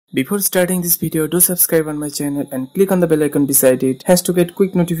Before starting this video, do subscribe on my channel and click on the bell icon beside it as to get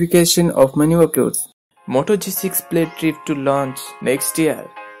quick notification of my new uploads. Moto G6 Play trip to launch next year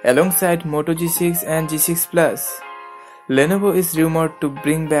alongside Moto G6 and G6 Plus. Lenovo is rumored to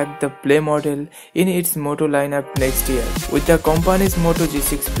bring back the Play model in its Moto lineup next year. With the company's Moto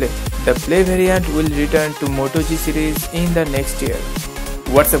G6 Play, the Play variant will return to Moto G series in the next year.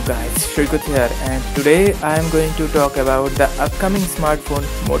 What's up guys, Saikat here, and today I am going to talk about the upcoming smartphone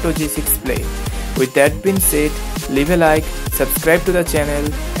Moto G6 Play. With that being said, leave a like, subscribe to the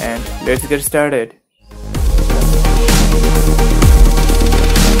channel, and let's get started.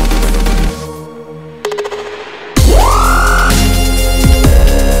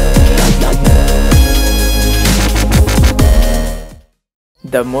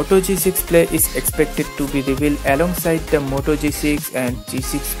 The Moto G6 Play is expected to be revealed alongside the Moto G6 and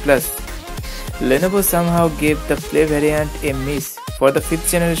G6 Plus. Lenovo somehow gave the Play variant a miss for the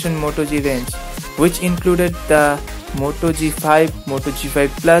 5th generation Moto G range, which included the Moto G5, Moto G5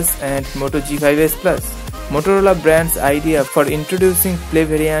 Plus and Moto G5S Plus. Motorola brand's idea for introducing Play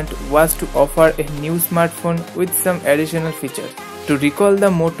variant was to offer a new smartphone with some additional features. To recall, the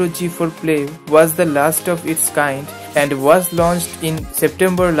Moto G4 Play was the last of its kind and was launched in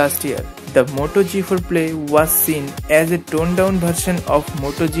September last year. The Moto G4 Play was seen as a toned-down version of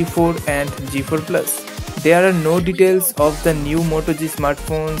Moto G4 and G4 Plus. There are no details of the new Moto G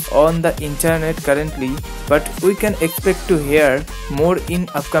smartphones on the internet currently, but we can expect to hear more in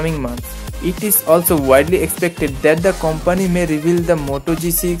upcoming months. It is also widely expected that the company may reveal the Moto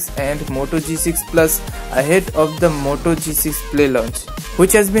G6 and Moto G6 Plus ahead of the Moto G6 Play launch,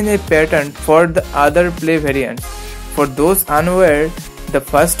 which has been a pattern for the other Play variants. For those unaware, the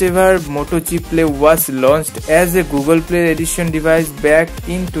first ever Moto G Play was launched as a Google Play edition device back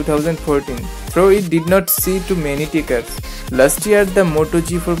in 2014, though it did not see too many takers. Last year, the Moto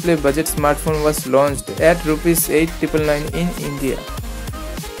G4 Play budget smartphone was launched at ₹8,999 in India.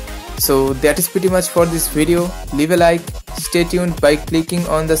 So that is pretty much for this video. Leave a like, stay tuned by clicking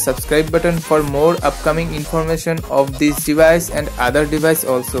on the subscribe button for more upcoming information of this device and other device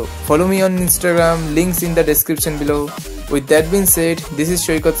also. Follow me on Instagram, links in the description below. With that being said, this is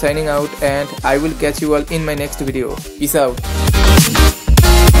Saikat signing out, and I will catch you all in my next video. Peace out.